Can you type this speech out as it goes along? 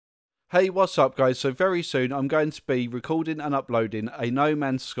Hey, what's up guys? So very soon I'm going to be recording and uploading a No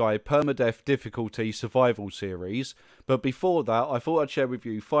Man's Sky permadeath difficulty survival series. But before that, I thought I'd share with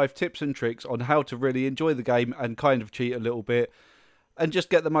you 5 tips and tricks on how to really enjoy the game and kind of cheat a little bit and just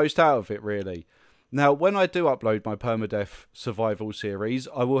get the most out of it really. Now, when I do upload my permadeath survival series,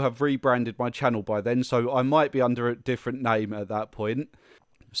 I will have rebranded my channel by then, so I might be under a different name at that point.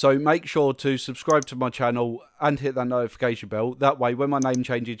 So make sure to subscribe to my channel and hit that notification bell. That way, when my name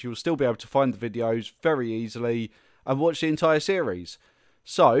changes, you'll still be able to find the videos very easily and watch the entire series.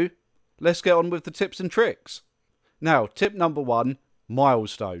 So, let's get on with the tips and tricks. Now, tip number 1,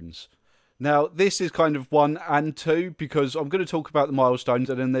 milestones. Now, this is kind of 1 and 2 because I'm going to talk about the milestones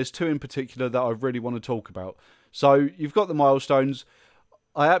and then there's 2 in particular that I really want to talk about. So, you've got the milestones.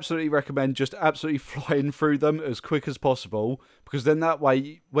 I absolutely recommend just absolutely flying through them as quick as possible, because then that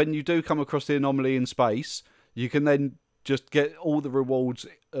way, when you do come across the anomaly in space, you can then just get all the rewards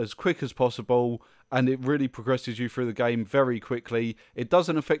as quick as possible, and it really progresses you through the game very quickly. It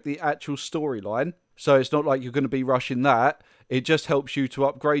doesn't affect the actual storyline, so it's not like you're going to be rushing that. It just helps you to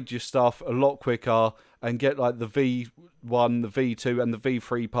upgrade your stuff a lot quicker and get like the V1, the V2 and the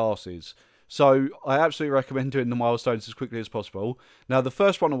V3 passes. So I absolutely recommend doing the milestones as quickly as possible. Now, the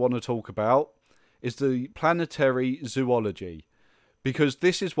first one I want to talk about is the planetary zoology, because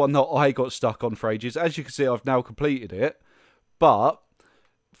this is one that I got stuck on for ages. As you can see, I've now completed it. But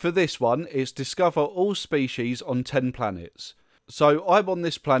for this one, it's discover all species on 10 planets. So I'm on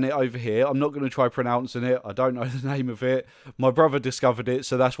this planet over here. I'm not going to try pronouncing it. I don't know the name of it. My brother discovered it,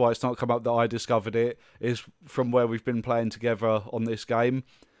 so that's why it's not come up that I discovered it. It's from where we've been playing together on this game.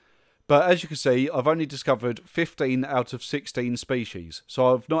 But as you can see, I've only discovered 15 out of 16 species.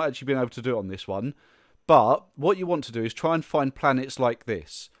 So I've not actually been able to do it on this one. But what you want to do is try and find planets like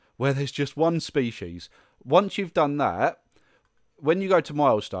this, where there's just one species. Once you've done that, when you go to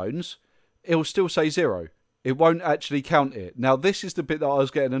milestones, it will still say 0. It won't actually count it. Now, this is the bit that I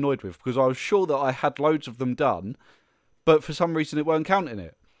was getting annoyed with, because I was sure that I had loads of them done, but for some reason it weren't counting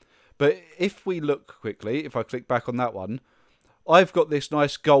it. But if we look quickly, if I click back on that one, I've got this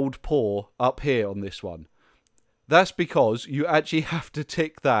nice gold paw up here on this one. That's because you actually have to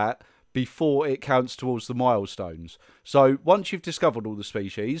tick that before it counts towards the milestones. So once you've discovered all the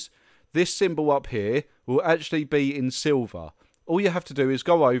species, this symbol up here will actually be in silver. All you have to do is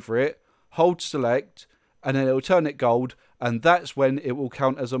go over it, hold select, and then it will turn it gold, and that's when it will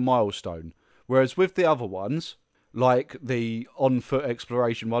count as a milestone. Whereas with the other ones, like the on-foot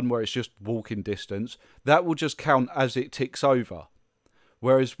exploration one where it's just walking distance, that will just count as it ticks over.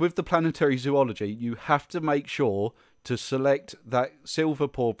 Whereas with the planetary zoology, you have to make sure to select that silver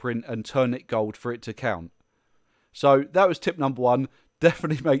paw print and turn it gold for it to count. So that was tip number 1.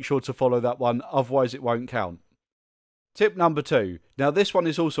 Definitely make sure to follow that one, otherwise it won't count. Tip number 2. Now this one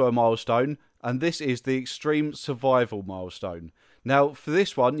is also a milestone, and this is the extreme survival milestone. Now, for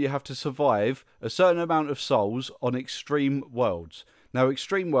this one, you have to survive a certain amount of souls on extreme worlds. Now,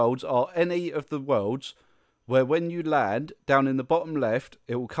 extreme worlds are any of the worlds where when you land, down in the bottom left,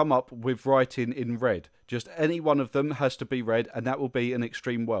 it will come up with writing in red. Just any one of them has to be red, and that will be an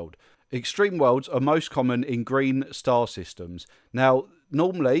extreme world. Extreme worlds are most common in green star systems. Now,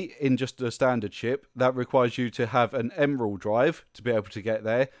 normally, in just a standard ship, that requires you to have an emerald drive to be able to get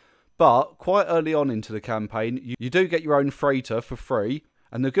there. But quite early on into the campaign, you do get your own freighter for free.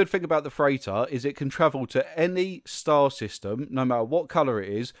 And the good thing about the freighter is it can travel to any star system, no matter what colour it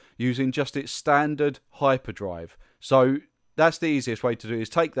is, using just its standard hyperdrive. So that's the easiest way to do it, is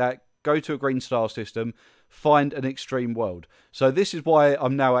take that, go to a green star system, find an extreme world. So this is why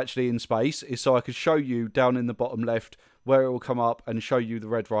I'm now actually in space, is so I could show you down in the bottom left where it will come up and show you the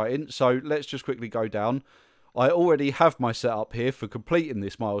red writing. So let's just quickly go down. I already have my setup here for completing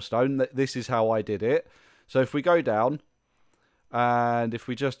this milestone. This is how I did it. So if we go down, and if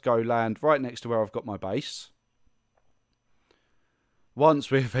we just go land right next to where I've got my base,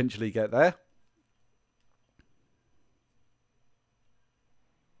 once we eventually get there,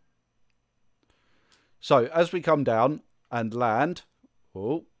 so as we come down and land,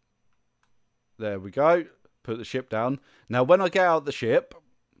 oh, there we go, put the ship down. Now when I get out the ship,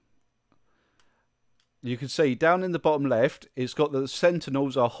 you can see down in the bottom left, it's got the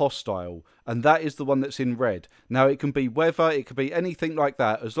sentinels are hostile, and that is the one that's in red. Now, it can be weather, it could be anything like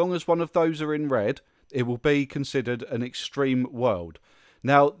that. As long as one of those are in red, it will be considered an extreme world.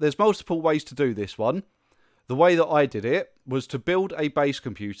 Now, there's multiple ways to do this one. The way that I did it was to build a base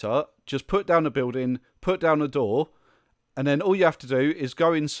computer, just put down a building, put down a door, and then all you have to do is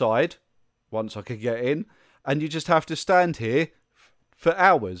go inside, once I can get in, and you just have to stand here for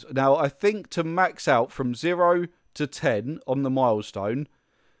hours. Now, I think to max out from 0 to 10 on the milestone,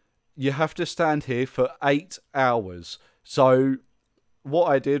 you have to stand here for 8 hours. So what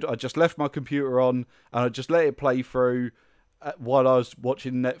I did, I just left my computer on and I just let it play through while I was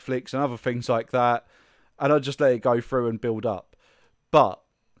watching Netflix and other things like that. And I just let it go through and build up. But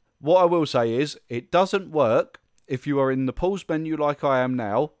what I will say is, it doesn't work if you are in the pause menu like I am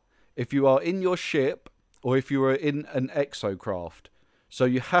now, if you are in your ship, or if you are in an exocraft. So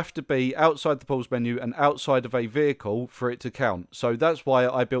you have to be outside the pause menu and outside of a vehicle for it to count. So that's why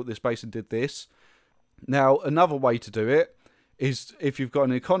I built this base and did this. Now, another way to do it is, if you've got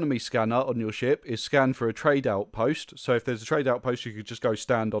an economy scanner on your ship, is scan for a trade outpost. So if there's a trade outpost, you could just go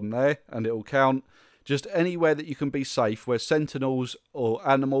stand on there and it will count. Just anywhere that you can be safe, where sentinels or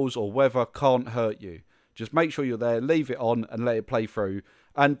animals or weather can't hurt you. Just make sure you're there, leave it on and let it play through.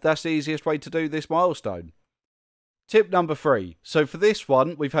 And that's the easiest way to do this milestone. Tip number 3. So for this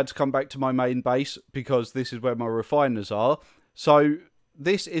one, we've had to come back to my main base because this is where my refiners are. So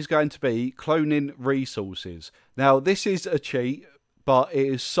this is going to be cloning resources. Now, this is a cheat, but it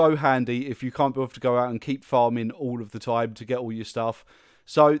is so handy if you can't be able to go out and keep farming all of the time to get all your stuff.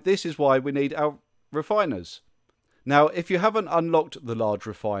 So this is why we need our refiners. Now, if you haven't unlocked the large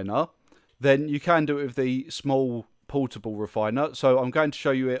refiner, then you can do it with the small portable refiner. So I'm going to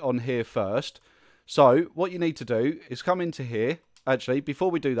show you it on here first. So what you need to do is come into here. Actually,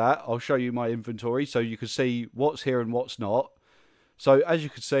 before we do that, I'll show you my inventory so you can see what's here and what's not. So as you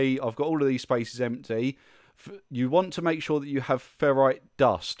can see, I've got all of these spaces empty. You want to make sure that you have ferrite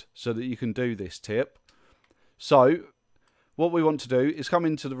dust so that you can do this tip. So what we want to do is come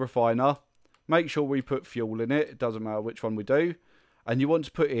into the refiner. Make sure we put fuel in it. It doesn't matter which one we do. And you want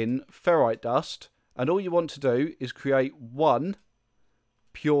to put in ferrite dust. And all you want to do is create 1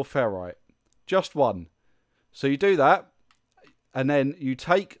 pure ferrite. Just 1. So you do that. And then you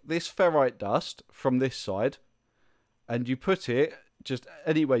take this ferrite dust from this side. And you put it just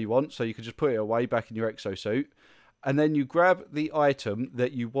anywhere you want. So you can just put it away back in your exosuit. And then you grab the item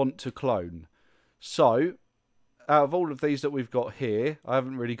that you want to clone. So out of all of these that we've got here, I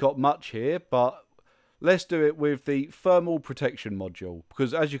haven't really got much here, but let's do it with the thermal protection module,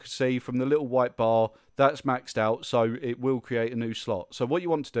 because as you can see from the little white bar, that's maxed out, so it will create a new slot. So what you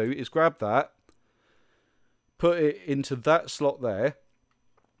want to do is grab that, put it into that slot there,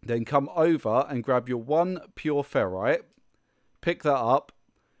 then come over and grab your 1 pure ferrite, pick that up,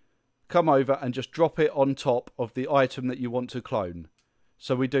 come over and just drop it on top of the item that you want to clone.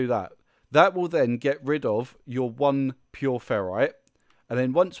 So we do that. That will then get rid of your 1 pure ferrite. And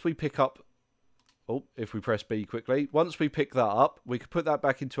then once we pick up, if we press B quickly, once we pick that up, we can put that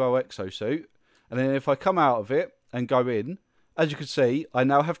back into our exosuit. And then if I come out of it and go in, as you can see, I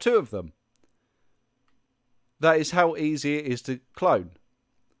now have 2 of them. That is how easy it is to clone.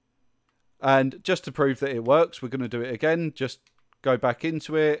 And just to prove that it works, we're going to do it again. Just go back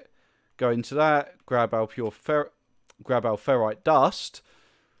into it, go into that, grab our ferrite dust,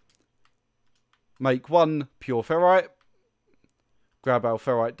 make 1 pure ferrite, grab our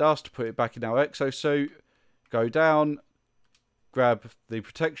ferrite dust, put it back in our exosuit, go down, grab the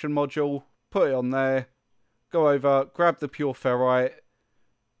protection module, put it on there, go over, grab the pure ferrite,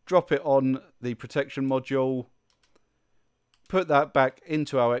 drop it on the protection module, put that back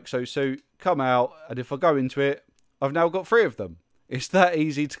into our exosuit, come out, and if I go into it, I've now got 3 of them. It's that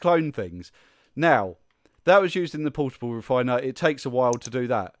easy to clone things. Now, that was used in the portable refiner. It takes a while to do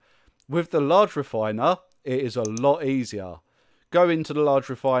that. With the large refiner, it is a lot easier. Go into the large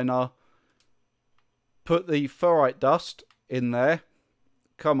refiner, put the ferrite dust in there,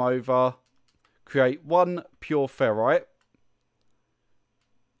 come over, create 1 pure ferrite.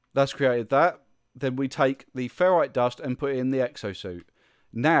 That's created that. Then we take the ferrite dust and put it in the exosuit.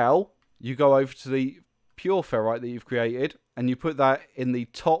 Now, you go over to the pure ferrite that you've created and you put that in the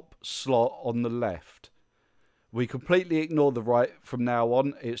top slot on the left. We completely ignore the right from now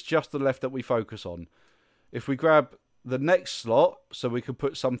on. It's just the left that we focus on. If we grab the next slot, so we can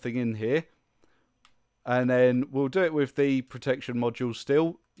put something in here, and then we'll do it with the protection module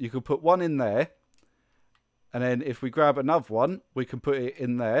still. You can put 1 in there, and then if we grab another one, we can put it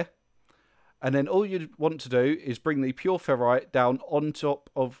in there. And then all you want to do is bring the pure ferrite down on top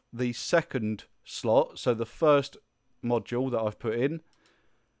of the second slot, so the first module that I've put in.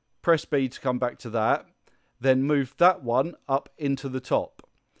 Press B to come back to that. Then move that one up into the top.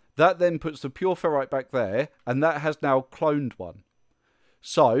 That then puts the pure ferrite back there, and that has now cloned 1.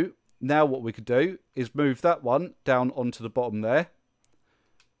 So, now what we could do is move that one down onto the bottom there.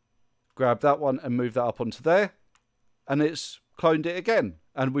 Grab that one and move that up onto there. And it's cloned it again.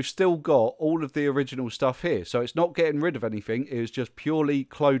 And we've still got all of the original stuff here. So it's not getting rid of anything. It is just purely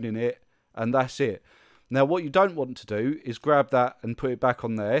cloning it, and that's it. Now, what you don't want to do is grab that and put it back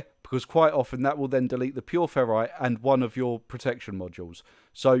on there, because quite often that will then delete the pure ferrite and one of your protection modules.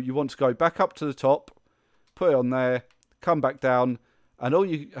 So you want to go back up to the top, put it on there, come back down, and all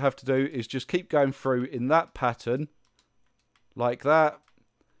you have to do is just keep going through in that pattern, like that.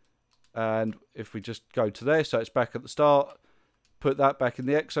 And if we just go to there, so it's back at the start, put that back in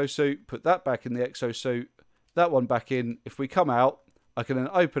the exosuit, put that back in the exosuit, that one back in. If we come out, I can then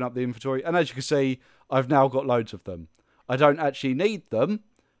open up the inventory, and as you can see, I've now got loads of them. I don't actually need them,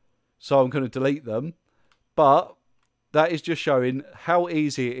 so I'm going to delete them, but that is just showing how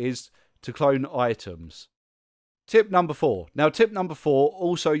easy it is to clone items. Tip number 4. Now, tip number 4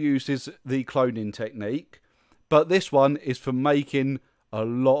 also uses the cloning technique, but this one is for making a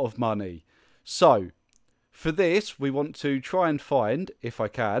lot of money. So, for this, we want to try and find, if I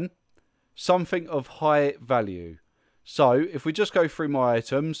can, something of high value. So, if we just go through my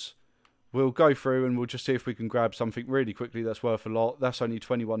items, we'll go through and we'll just see if we can grab something really quickly that's worth a lot. That's only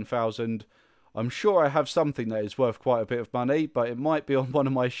 21,000. I'm sure I have something that is worth quite a bit of money, but it might be on one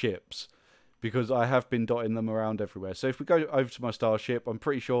of my ships, because I have been dotting them around everywhere. So if we go over to my starship, I'm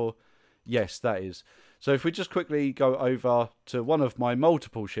pretty sure, yes, that is. So if we just quickly go over to one of my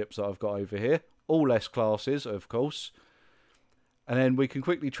multiple ships that I've got over here, all S classes, of course, and then we can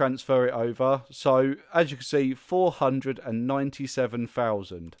quickly transfer it over. So as you can see,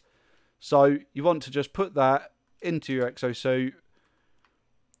 497,000. So you want to just put that into your exosuit,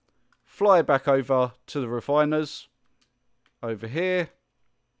 fly back over to the refiners over here,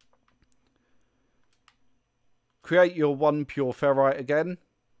 create your one pure ferrite again.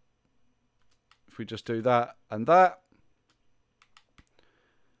 If we just do that and that,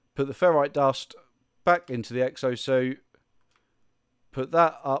 put the ferrite dust back into the exosuit, put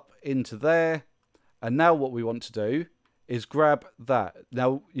that up into there, and now what we want to do is grab that.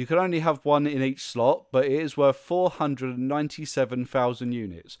 Now, you can only have one in each slot, but it is worth 497,000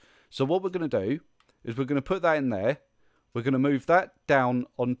 units. So what we're going to do is we're going to put that in there. We're going to move that down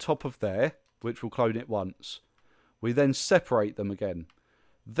on top of there, which will clone it once. We then separate them again.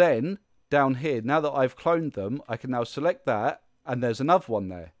 Then, down here, now that I've cloned them, I can now select that, and there's another one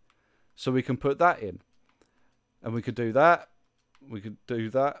there. So we can put that in. And we could do that. We could do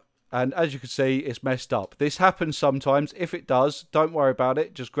that. And as you can see, it's messed up. This happens sometimes. If it does, don't worry about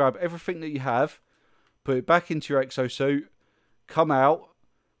it. Just grab everything that you have, put it back into your exosuit, come out,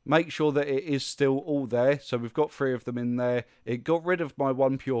 make sure that it is still all there. So we've got 3 of them in there. It got rid of my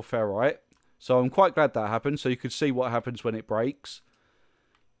one pure ferrite. So I'm quite glad that happened. So you could see what happens when it breaks.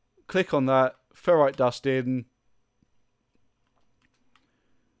 Click on that, ferrite dust in,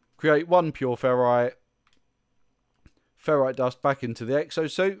 create one pure ferrite, ferrite dust back into the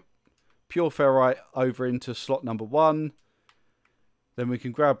exosuit, pure ferrite over into slot number 1. Then we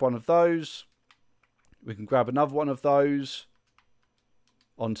can grab one of those. We can grab another one of those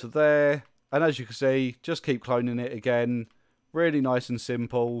onto there. And as you can see, just keep cloning it again. Really nice and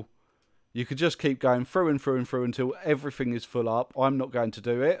simple. You could just keep going through and through and through until everything is full up. I'm not going to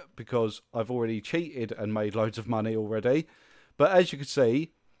do it because I've already cheated and made loads of money already. But as you can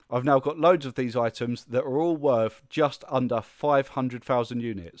see, I've now got loads of these items that are all worth just under 500,000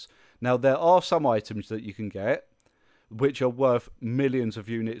 units. Now, there are some items that you can get which are worth millions of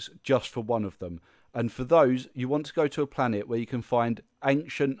units just for one of them. And for those, you want to go to a planet where you can find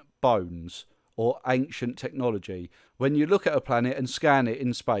ancient bones or ancient technology. When you look at a planet and scan it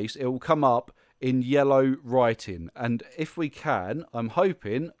in space, it will come up in yellow writing. And if we can, I'm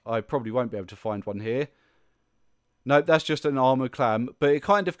hoping, I probably won't be able to find one here. No, that's just an armoured clam. But it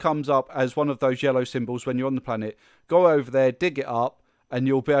kind of comes up as one of those yellow symbols when you're on the planet. Go over there, dig it up, and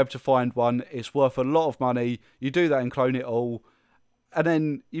you'll be able to find one. It's worth a lot of money. You do that and clone it all. And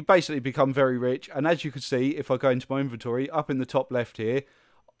then you basically become very rich. And as you can see, if I go into my inventory, up in the top left here,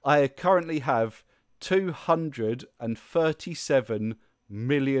 I currently have 237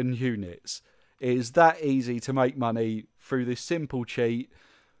 million units. It is that easy to make money through this simple cheat.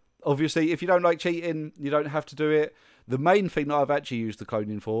 Obviously, if you don't like cheating, you don't have to do it. The main thing that I've actually used the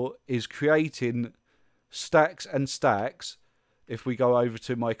cloning for is creating stacks and stacks. If we go over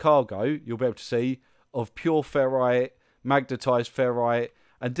to my cargo, you'll be able to see of pure ferrite, magnetized ferrite,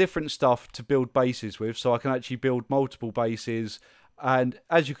 and different stuff to build bases with. So I can actually build multiple bases. And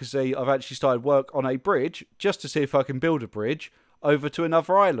as you can see, I've actually started work on a bridge just to see if I can build a bridge over to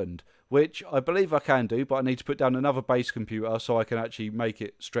another island, which I believe I can do, but I need to put down another base computer so I can actually make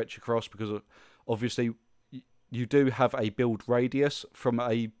it stretch across, because obviously you do have a build radius from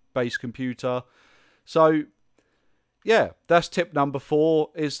a base computer. So yeah, that's tip number 4.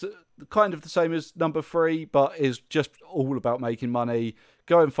 Is kind of the same as number 3, but is just all about making money.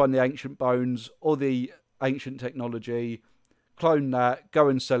 Go and find the ancient bones or the ancient technology, clone that, go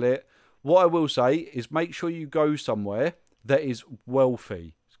and sell it. What I will say is make sure you go somewhere that is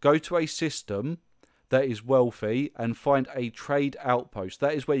wealthy. Go to a system that is wealthy and find a trade outpost.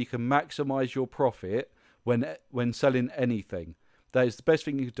 That is where you can maximize your profit when selling anything. That is the best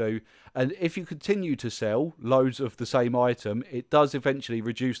thing you can do. And if you continue to sell loads of the same item, it does eventually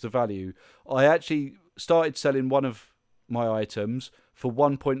reduce the value. I actually started selling one of my items for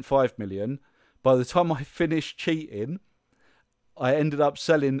 1.5 million. By the time I finished cheating, I ended up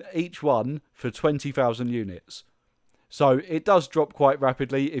selling each one for 20,000 units. So it does drop quite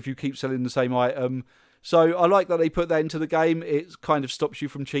rapidly if you keep selling the same item. So I like that they put that into the game. It kind of stops you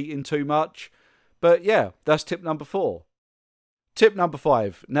from cheating too much. But yeah, that's tip number 4. Tip number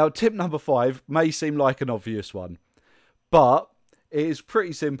 5. Now, tip number 5 may seem like an obvious one, but it is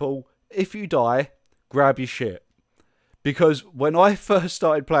pretty simple. If you die, grab your shit. Because when I first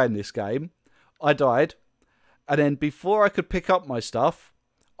started playing this game, I died. And then before I could pick up my stuff,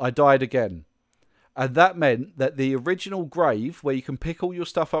 I died again. And that meant that the original grave, where you can pick all your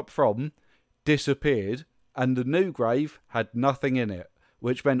stuff up from, disappeared. And the new grave had nothing in it,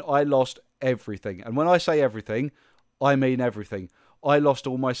 which meant I lost everything. And when I say everything, I mean everything. I lost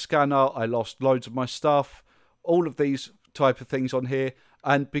all my scanner. I lost loads of my stuff. All of these type of things on here.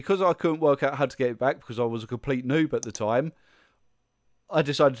 And because I couldn't work out how to get it back, because I was a complete noob at the time, I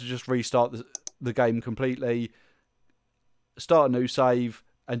decided to just restart the game completely, start a new save,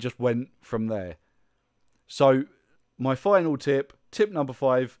 and just went from there. So, my final tip, tip number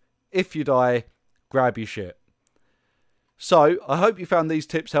 5, if you die, grab your shit. So, I hope you found these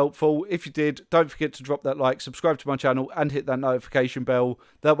tips helpful. If you did, don't forget to drop that like, subscribe to my channel, and hit that notification bell.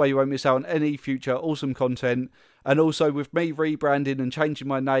 That way you won't miss out on any future awesome content. And also, with me rebranding and changing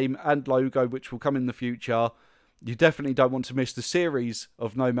my name and logo, which will come in the future, you definitely don't want to miss the series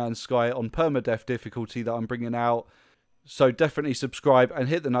of No Man's Sky on permadeath difficulty that I'm bringing out. So definitely subscribe and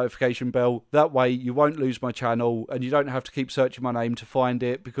hit the notification bell. That way you won't lose my channel and you don't have to keep searching my name to find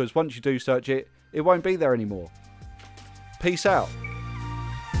it, because once you do search it, it won't be there anymore. Peace out.